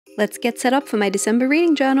Let's get set up for my December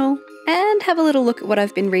reading journal and have a little look at what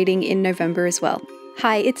I've been reading in November as well.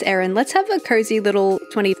 Hi, it's Erin. Let's have a cozy little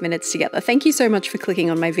 20 minutes together. Thank you so much for clicking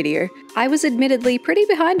on my video. I was admittedly pretty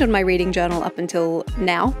behind on my reading journal up until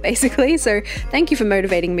now, basically, so thank you for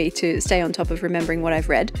motivating me to stay on top of remembering what I've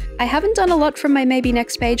read. I haven't done a lot from my maybe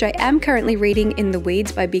next page. I am currently reading In the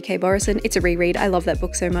Weeds by B.K. Borison. It's a reread. I love that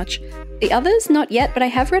book so much. The others, not yet, but I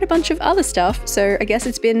have read a bunch of other stuff, so I guess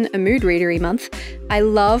it's been a mood readery month. I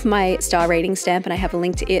love my star rating stamp, and I have a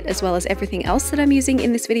link to it as well as everything else that I'm using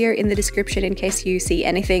in this video in the description in case you see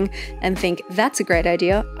anything and think that's a great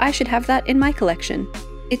idea. I should have that in my collection.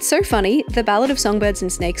 It's so funny, The Ballad of Songbirds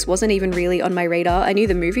and Snakes wasn't even really on my radar. I knew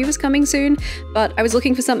the movie was coming soon, but I was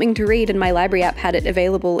looking for something to read and my library app had it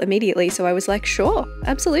available immediately, so I was like, sure,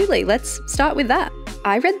 absolutely, let's start with that.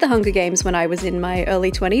 I read The Hunger Games when I was in my early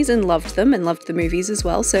 20s and loved them and loved the movies as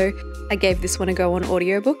well, so I gave this one a go on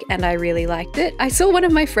audiobook and I really liked it. I saw one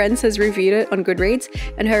of my friends has reviewed it on Goodreads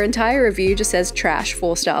and her entire review just says trash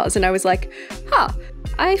 4 stars, and I was like, huh.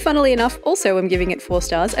 I, funnily enough, also am giving it 4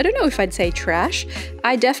 stars. I don't know if I'd say trash.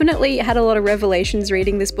 I definitely had a lot of revelations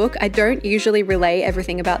reading this book. I don't usually relay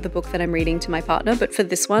everything about the book that I'm reading to my partner, but for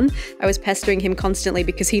this one, I was pestering him constantly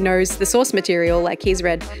because he knows the source material, like he's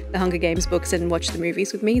read the Hunger Games books and watched the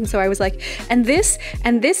movies with me, and so I was like, and this,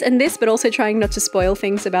 and this, and this, but also trying not to spoil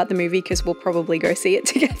things about the movie because we'll probably go see it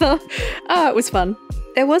together. It was fun.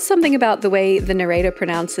 There was something about the way the narrator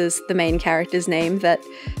pronounces the main character's name that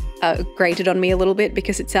grated on me a little bit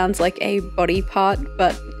because it sounds like a body part,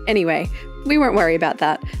 but anyway, we won't worry about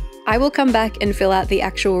that. I will come back and fill out the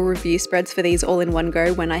actual review spreads for these all in one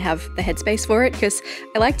go when I have the headspace for it, because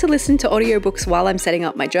I like to listen to audiobooks while I'm setting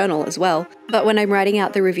up my journal as well. But when I'm writing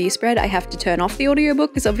out the review spread, I have to turn off the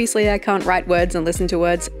audiobook because obviously I can't write words and listen to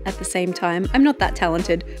words at the same time. I'm not that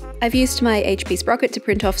talented. I've used my HP Sprocket to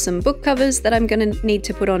print off some book covers that I'm going to need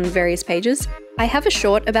to put on various pages. I have a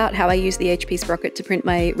short about how I use the HP Sprocket to print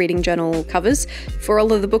my reading journal covers for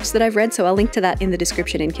all of the books that I've read, so I'll link to that in the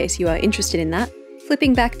description in case you are interested in that.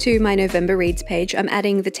 Flipping back to my November reads page, I'm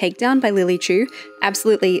adding The Takedown by Lily Chu.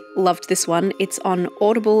 Absolutely loved this one. It's on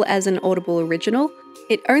Audible as an Audible original.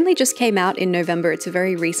 It only just came out in November, it's a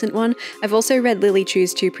very recent one. I've also read Lily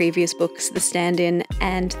Chu's 2 previous books, The Stand-In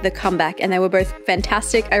and The Comeback, and they were both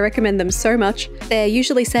fantastic. I recommend them so much. They're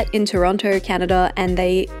usually set in Toronto, Canada, and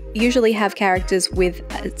they usually have characters with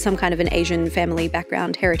some kind of an Asian family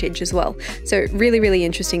background heritage as well. So really, really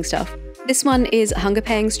interesting stuff. This one is Hunger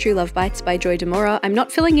Pangs True Love Bites by Joy Demora. I'm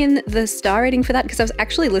not filling in the star rating for that because I was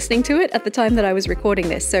actually listening to it at the time that I was recording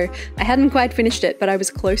this, so I hadn't quite finished it, but I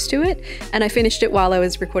was close to it, and I finished it while I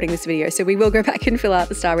was recording this video, so we will go back and fill out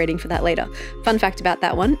the star rating for that later. Fun fact about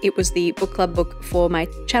that one, it was the book club book for my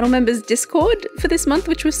channel members' Discord for this month,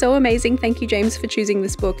 which was so amazing. Thank you, James, for choosing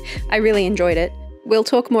this book. I really enjoyed it. We'll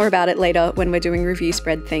talk more about it later when we're doing review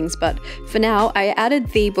spread things, but for now, I added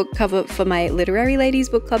the book cover for my Literary Ladies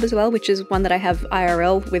book club as well, which is one that I have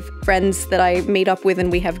IRL with friends that I meet up with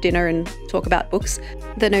and we have dinner and talk about books.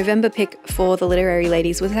 The November pick for the Literary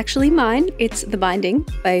Ladies was actually mine. It's The Binding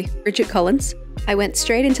by Bridget Collins. I went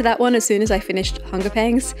straight into that one as soon as I finished Hunger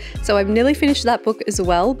Pangs, so I've nearly finished that book as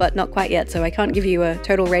well, but not quite yet, so I can't give you a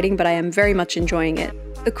total rating, but I am very much enjoying it.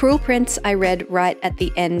 The Cruel Prince I read right at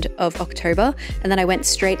the end of October, and then I went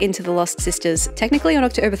straight into The Lost Sisters, technically on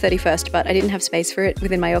October 31st, but I didn't have space for it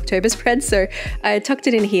within my October spread, so I tucked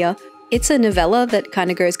it in here. It's a novella that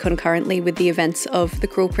kind of goes concurrently with the events of The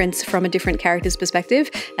Cruel Prince from a different character's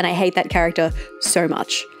perspective, and I hate that character so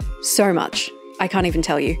much. So much. I can't even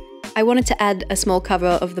tell you. I wanted to add a small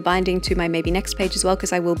cover of The Binding to my maybe next page as well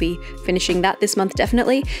because I will be finishing that this month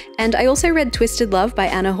definitely. And I also read Twisted Love by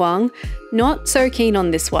Anna Huang. Not so keen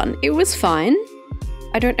on this one. It was fine.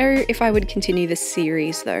 I don't know if I would continue this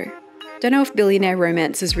series though. Don't know if billionaire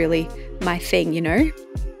romance is really my thing, you know?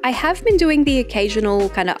 I have been doing the occasional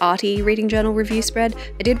kind of arty reading journal review spread.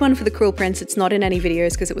 I did one for The Cruel Prince. It's not in any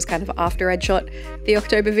videos because it was kind of after I'd shot the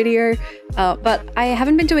October video, but I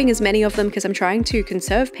haven't been doing as many of them because I'm trying to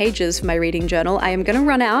conserve pages for my reading journal. I am going to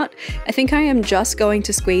run out. I think I am just going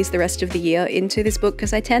to squeeze the rest of the year into this book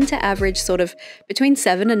because I tend to average sort of between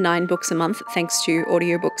 7 and 9 books a month thanks to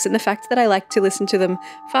audiobooks and the fact that I like to listen to them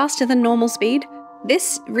faster than normal speed.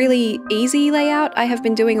 This really easy layout I have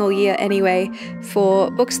been doing all year anyway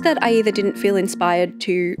for books that I either didn't feel inspired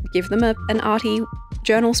to give them an arty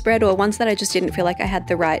journal spread or ones that I just didn't feel like I had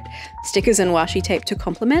the right stickers and washi tape to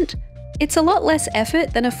complement. It's a lot less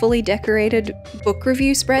effort than a fully decorated book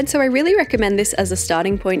review spread, so I really recommend this as a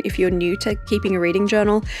starting point if you're new to keeping a reading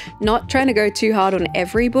journal, not trying to go too hard on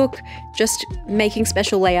every book, just making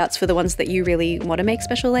special layouts for the ones that you really want to make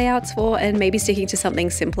special layouts for, and maybe sticking to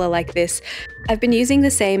something simpler like this. I've been using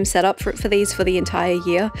the same setup for these for the entire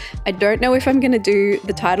year. I don't know if I'm going to do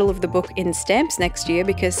the title of the book in stamps next year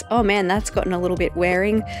because, oh man, that's gotten a little bit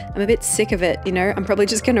wearing. I'm a bit sick of it, you know? I'm probably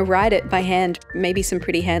just going to write it by hand, maybe some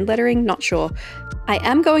pretty hand lettering, not sure. I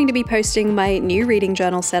am going to be posting my new reading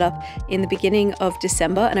journal setup in the beginning of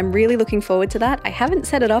December, and I'm really looking forward to that. I haven't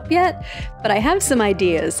set it up yet, but I have some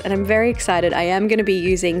ideas, and I'm very excited. I am going to be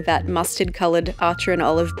using that mustard-colored Archer and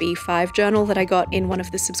Olive B5 journal that I got in one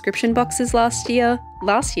of the subscription boxes this year,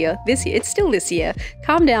 it's still this year.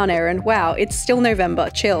 Calm down, Erin. Wow, it's still November,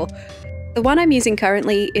 chill. The one I'm using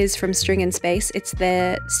currently is from String and Space. It's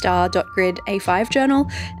their Star.Grid A5 journal,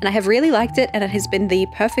 and I have really liked it, and it has been the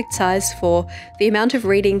perfect size for the amount of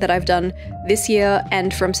reading that I've done this year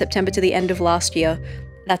and from September to the end of last year.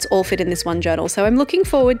 That's all fit in this one journal. So I'm looking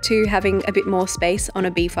forward to having a bit more space on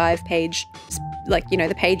a B5 page. Like, you know,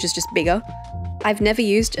 the page is just bigger. I've never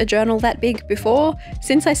used a journal that big before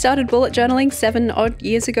since I started bullet journaling 7 odd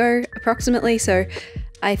years ago, approximately, so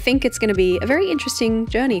I think it's going to be a very interesting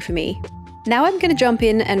journey for me. Now I'm going to jump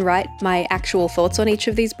in and write my actual thoughts on each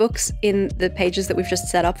of these books in the pages that we've just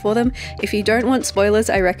set up for them. If you don't want spoilers,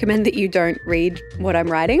 I recommend that you don't read what I'm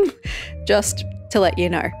writing, just to let you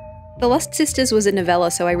know. The Lost Sisters was a novella,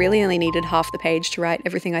 so I really only needed half the page to write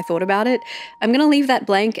everything I thought about it. I'm going to leave that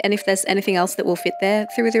blank, and if there's anything else that will fit there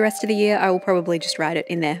through the rest of the year, I will probably just write it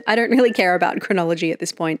in there. I don't really care about chronology at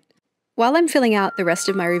this point. While I'm filling out the rest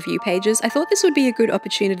of my review pages, I thought this would be a good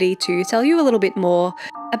opportunity to tell you a little bit more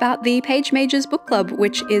about the Page Majors Book Club,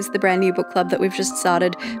 which is the brand new book club that we've just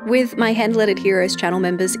started with my Hand-Lettered Heroes channel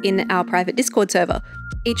members in our private Discord server.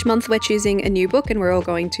 Each month we're choosing a new book and we're all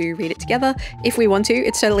going to read it together. If we want to,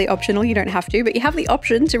 it's totally optional, you don't have to, but you have the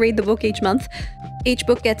option to read the book each month. Each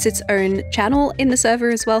book gets its own channel in the server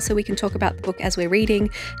as well, so we can talk about the book as we're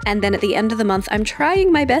reading. And then at the end of the month, I'm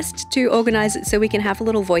trying my best to organize it so we can have a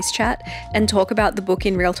little voice chat and talk about the book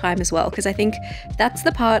in real time as well, because I think that's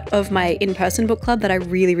the part of my in-person book club that I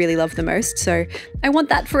really, really love the most. So I want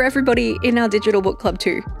that for everybody in our digital book club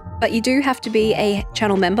too. But you do have to be a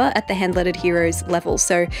channel member at the Hand-Lettered Heroes level,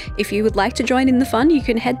 so if you would like to join in the fun, you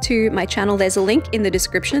can head to my channel. There's a link in the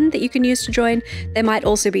description that you can use to join. There might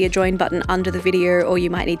also be a join button under the video, or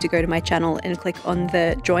you might need to go to my channel and click on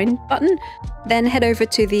the join button. Then head over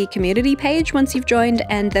to the community page once you've joined,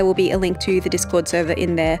 and there will be a link to the Discord server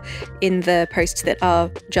in there in the posts that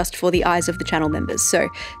are just for the eyes of the channel members. So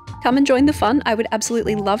come and join the fun. I would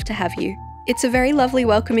absolutely love to have you. It's a very lovely,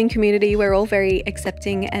 welcoming community. We're all very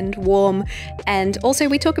accepting and warm, and also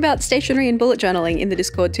we talk about stationery and bullet journaling in the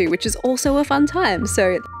Discord too, which is also a fun time,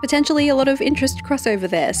 so potentially a lot of interest crossover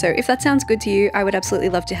there. So if that sounds good to you, I would absolutely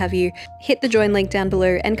love to have you hit the join link down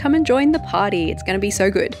below and come and join the party. It's going to be so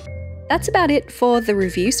good. That's about it for the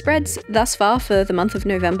review spreads thus far for the month of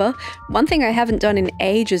November. One thing I haven't done in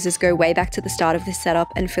ages is go way back to the start of this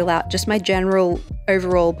setup and fill out just my general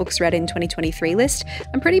overall books read in 2023 list.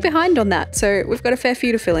 I'm pretty behind on that, so we've got a fair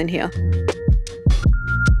few to fill in here.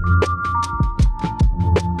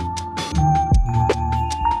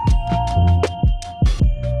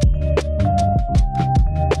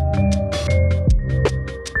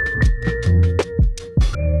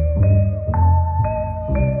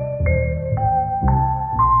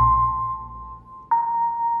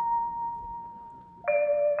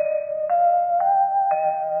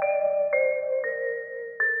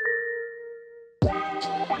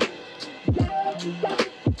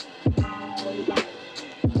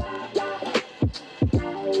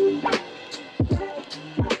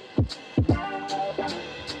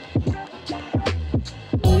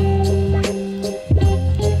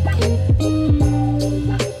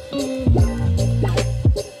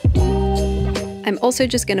 I'm also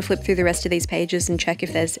just going to flip through the rest of these pages and check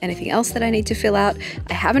if there's anything else that I need to fill out.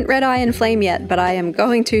 I haven't read Iron Flame yet, but I am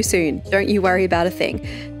going to soon. Don't you worry about a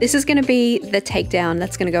thing. This is going to be the takedown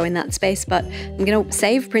that's going to go in that space, but I'm going to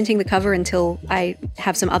save printing the cover until I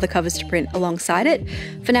have some other covers to print alongside it.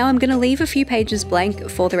 For now, I'm going to leave a few pages blank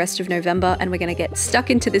for the rest of November, and we're going to get stuck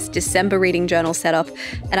into this December reading journal setup,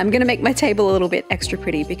 and I'm going to make my table a little bit extra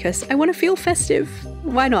pretty because I want to feel festive.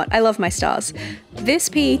 Why not? I love my stars. This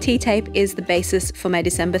PET tape is the basis for my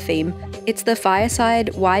December theme. It's the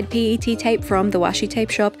Fireside wide PET tape from the Washi tape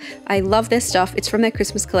shop. I love their stuff. It's from their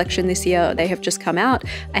Christmas collection this year. They have just come out.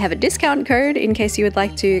 I have a discount code in case you would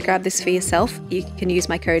like to grab this for yourself. You can use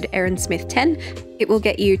my code ErinSmith10. It will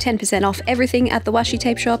get you 10% off everything at the Washi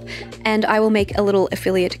tape shop, and I will make a little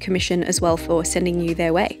affiliate commission as well for sending you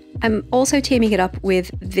their way. I'm also teaming it up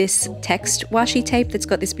with this text washi tape that's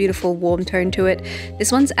got this beautiful warm tone to it.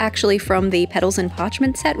 This one's actually from the Petals and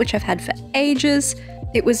Parchment set, which I've had for ages.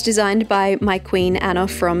 It was designed by my queen Anna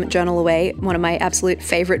from JOURNALSAY, one of my absolute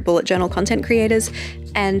favorite bullet journal content creators,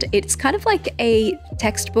 and it's kind of like a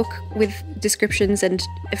textbook with descriptions and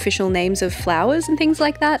official names of flowers and things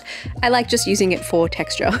like that. I like just using it for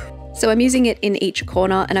texture. So I'm using it in each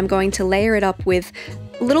corner, and I'm going to layer it up with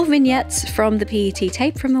little vignettes from the PET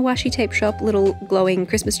tape from the Washi tape shop, little glowing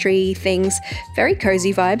Christmas tree things, very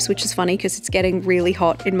cozy vibes, which is funny because it's getting really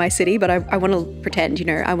hot in my city, but I want to pretend, you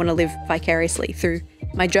know, I want to live vicariously through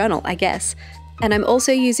my journal, I guess. And I'm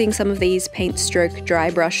also using some of these paint stroke dry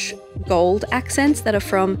brush gold accents that are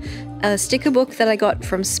from a sticker book that I got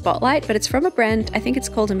from Spotlight, but it's from a brand, I think it's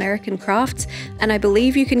called American Crafts, and I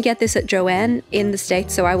believe you can get this at Joann in the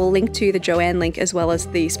States, so I will link to the Joann link as well as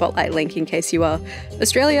the Spotlight link in case you are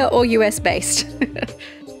Australia or US based.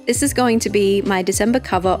 This is going to be my December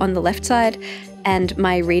cover on the left side and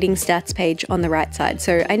my reading stats page on the right side.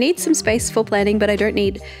 So I need some space for planning, but I don't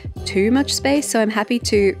need too much space, so I'm happy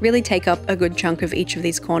to really take up a good chunk of each of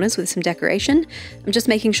these corners with some decoration. I'm just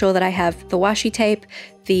making sure that I have the washi tape,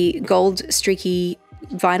 the gold streaky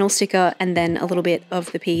vinyl sticker, and then a little bit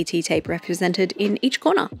of the PET tape represented in each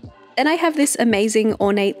corner. Then I have this amazing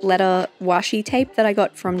ornate letter washi tape that I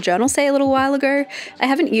got from JOURNALSAY a little while ago. I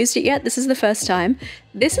haven't used it yet, this is the first time.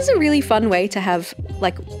 This is a really fun way to have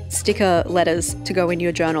like sticker letters to go in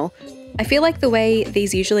your journal. I feel like the way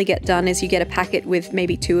these usually get done is you get a packet with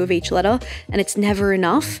maybe 2 of each letter, and it's never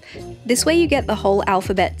enough. This way you get the whole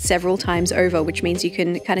alphabet several times over, which means you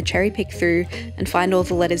can kind of cherry pick through and find all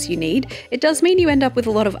the letters you need. It does mean you end up with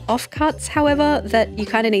a lot of offcuts, however, that you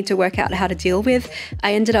kind of need to work out how to deal with.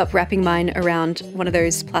 I ended up wrapping mine around one of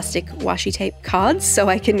those plastic washi tape cards so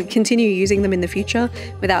I can continue using them in the future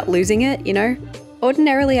without losing it, you know?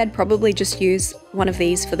 Ordinarily, I'd probably just use one of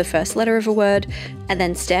these for the first letter of a word and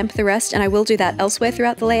then stamp the rest, and I will do that elsewhere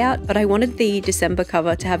throughout the layout, but I wanted the December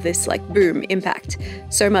cover to have this like boom impact.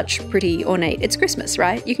 So much pretty ornate. It's Christmas,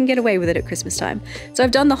 right? You can get away with it at Christmas time. So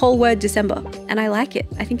I've done the whole word December, and I like it.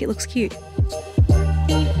 I think it looks cute.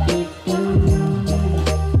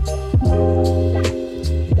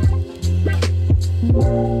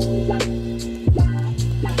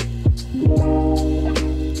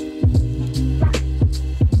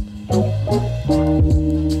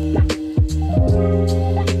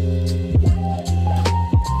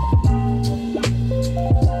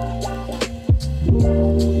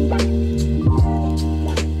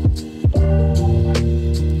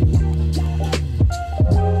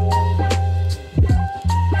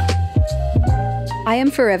 I am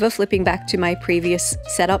forever flipping back to my previous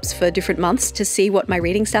setups for different months to see what my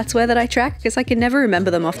reading stats were that I track, because I can never remember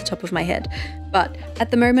them off the top of my head. But at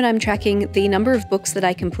the moment I'm tracking the number of books that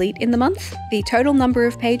I complete in the month, the total number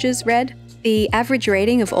of pages read, the average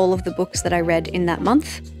rating of all of the books that I read in that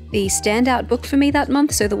month, the standout book for me that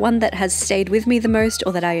month, so the one that has stayed with me the most,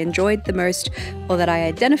 or that I enjoyed the most, or that I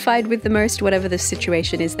identified with the most, whatever the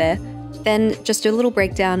situation is there. Then just a little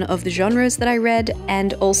breakdown of the genres that I read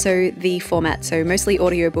and also the format, so mostly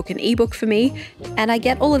audiobook and ebook for me. And I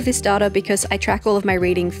get all of this data because I track all of my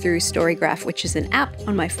reading through Storygraph, which is an app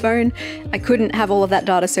on my phone. I couldn't have all of that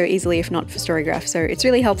data so easily if not for Storygraph, so it's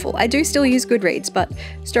really helpful. I do still use Goodreads, but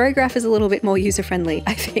Storygraph is a little bit more user-friendly,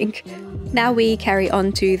 I think. Now we carry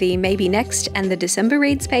on to the Maybe Next and the December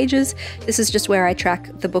Reads pages. This is just where I track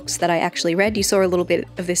the books that I actually read. You saw a little bit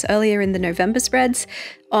of this earlier in the November spreads.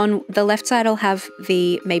 On the left side I'll have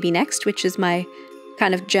the Maybe Next, which is my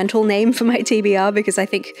kind of gentle name for my TBR because I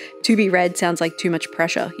think to be read sounds like too much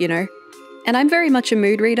pressure, you know? And I'm very much a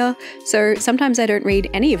mood reader, so sometimes I don't read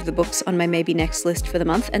any of the books on my Maybe Next list for the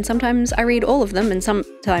month, and sometimes I read all of them, and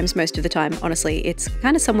sometimes, most of the time, honestly, it's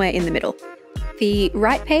kind of somewhere in the middle. The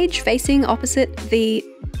right page facing opposite the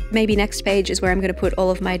Maybe Next page is where I'm going to put all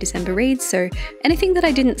of my December reads, so anything that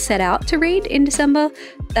I didn't set out to read in December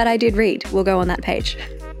that I did read will go on that page.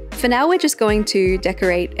 For now, we're just going to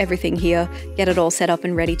decorate everything here, get it all set up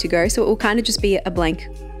and ready to go, so it will kind of just be a blank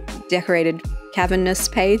decorated cavernous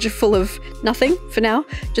page full of nothing for now,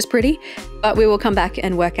 just pretty, but we will come back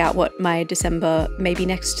and work out what my December Maybe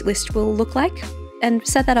Next list will look like and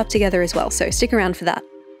set that up together as well, so stick around for that.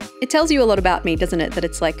 It tells you a lot about me, doesn't it, that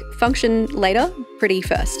it's like function later, pretty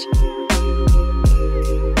first.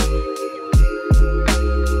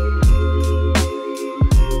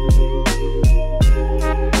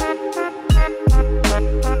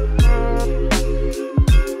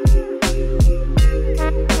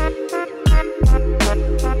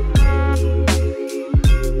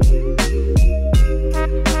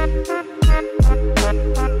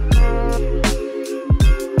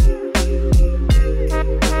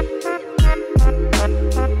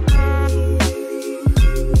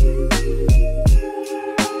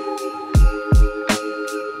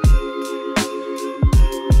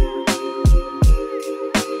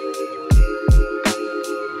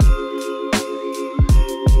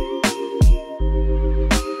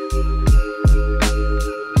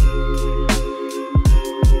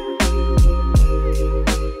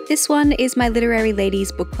 This one is my Literary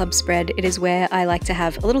Ladies book club spread. It is where I like to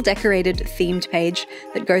have a little decorated themed page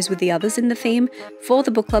that goes with the others in the theme for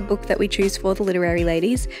the book club book that we choose for the Literary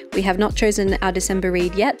Ladies. We have not chosen our December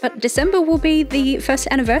read yet, but December will be the first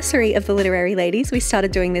anniversary of the Literary Ladies. We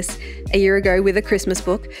started doing this a year ago with a Christmas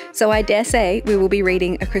book, so I dare say we will be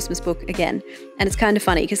reading a Christmas book again. And it's kind of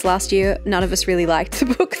funny because last year none of us really liked the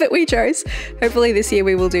book that we chose. Hopefully this year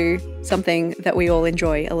we will do something that we all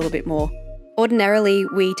enjoy a little bit more. Ordinarily,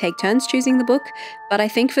 we take turns choosing the book, but I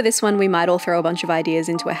think for this one we might all throw a bunch of ideas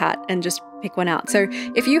into a hat and just pick one out. So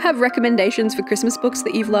if you have recommendations for Christmas books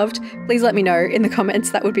that you've loved, please let me know in the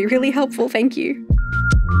comments. That would be really helpful. Thank you.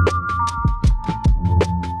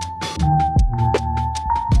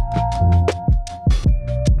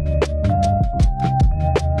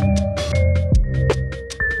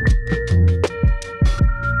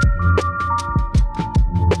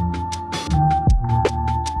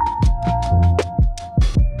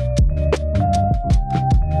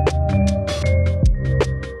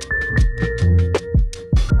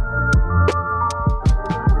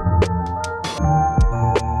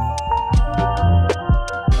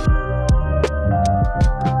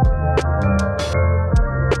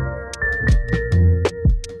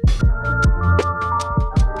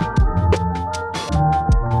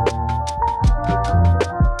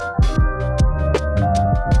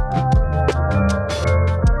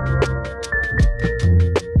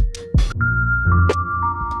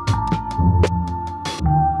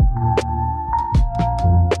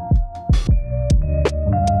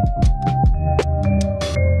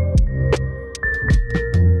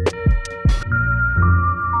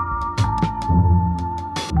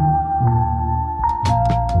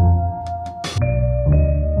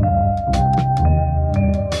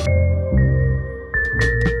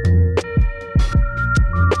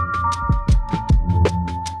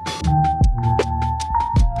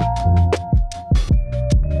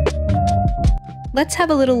 Let's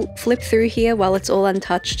have a little flip through here while it's all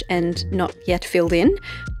untouched and not yet filled in.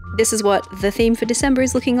 This is what the theme for December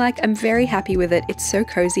is looking like. I'm very happy with it. It's so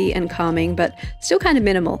cozy and calming, but still kind of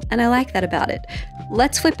minimal, and I like that about it.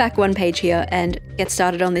 Let's flip back one page here and get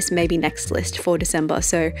started on this maybe next list for December.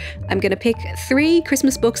 So I'm going to pick 3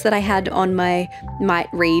 Christmas books that I had on my might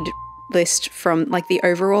read list from like the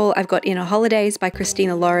overall. I've got Inner Holidays by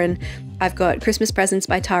Christina Lauren. I've got Christmas Presents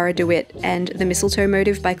by Tara DeWitt and The Mistletoe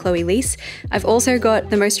Motive by Chloe Leese. I've also got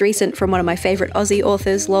the most recent from one of my favorite Aussie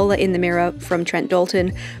authors, Lola in the Mirror from Trent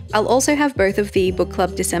Dalton. I'll also have both of the book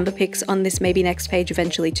club December picks on this maybe next page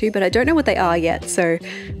eventually too, but I don't know what they are yet, so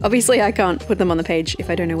obviously I can't put them on the page if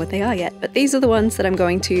I don't know what they are yet, but these are the ones that I'm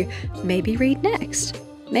going to maybe read next.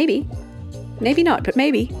 Maybe. Maybe not, but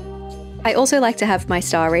maybe. I also like to have my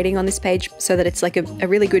star rating on this page so that it's like a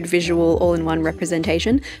really good visual all-in-one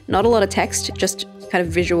representation. Not a lot of text, just kind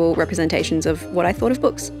of visual representations of what I thought of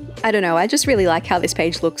books. I don't know, I just really like how this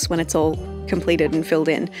page looks when it's all completed and filled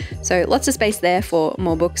in. So lots of space there for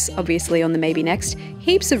more books, obviously on the maybe next.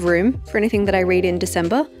 Heaps of room for anything that I read in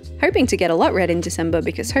December. Hoping to get a lot read in December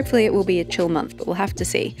because hopefully it will be a chill month, but we'll have to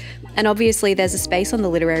see. And obviously there's a space on the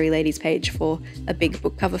Literary Ladies page for a big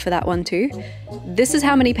book cover for that one too. This is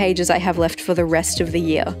how many pages I have left for the rest of the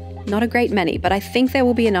year. Not a great many, but I think there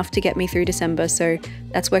will be enough to get me through December, so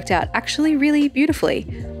that's worked out actually really beautifully.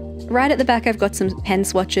 Right at the back I've got some pen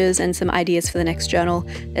swatches and some ideas for the next journal.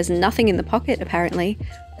 There's nothing in the pocket apparently.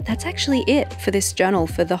 But that's actually it for this journal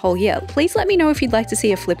for the whole year. Please let me know if you'd like to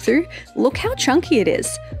see a flip through. Look how chunky it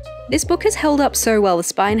is. This book has held up so well. The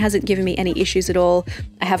spine hasn't given me any issues at all.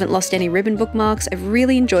 I haven't lost any ribbon bookmarks. I've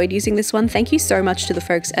really enjoyed using this one. Thank you so much to the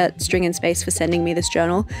folks at String and Space for sending me this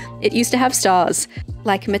journal. It used to have stars,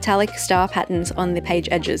 like metallic star patterns on the page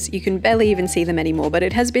edges. You can barely even see them anymore, but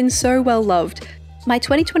it has been so well loved. My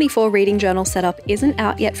 2024 reading journal setup isn't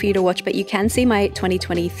out yet for you to watch, but you can see my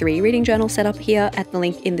 2023 reading journal setup here at the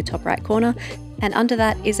link in the top right corner. And under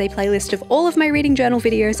that is a playlist of all of my reading journal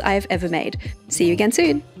videos I have ever made. See you again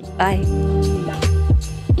soon. Bye.